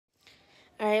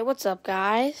Alright, what's up,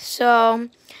 guys? So,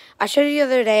 I showed you the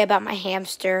other day about my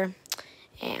hamster,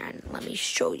 and let me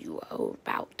show you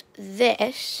about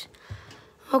this.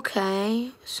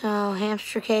 Okay, so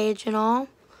hamster cage and all.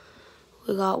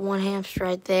 We got one hamster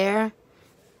right there,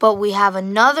 but we have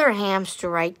another hamster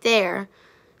right there.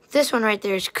 This one right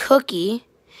there is Cookie,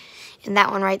 and that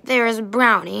one right there is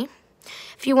Brownie.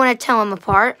 If you want to tell them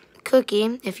apart,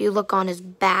 Cookie, if you look on his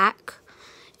back,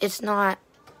 it's not...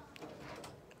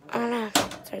 I don't know.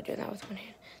 Started doing that with one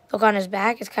hand. Look on his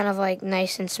back, it's kind of like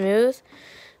nice and smooth.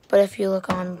 But if you look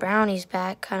on Brownie's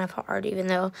back, kind of hard, even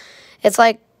though it's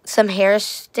like some hair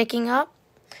sticking up.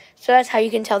 So that's how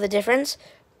you can tell the difference.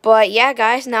 But yeah,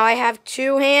 guys, now I have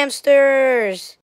two hamsters.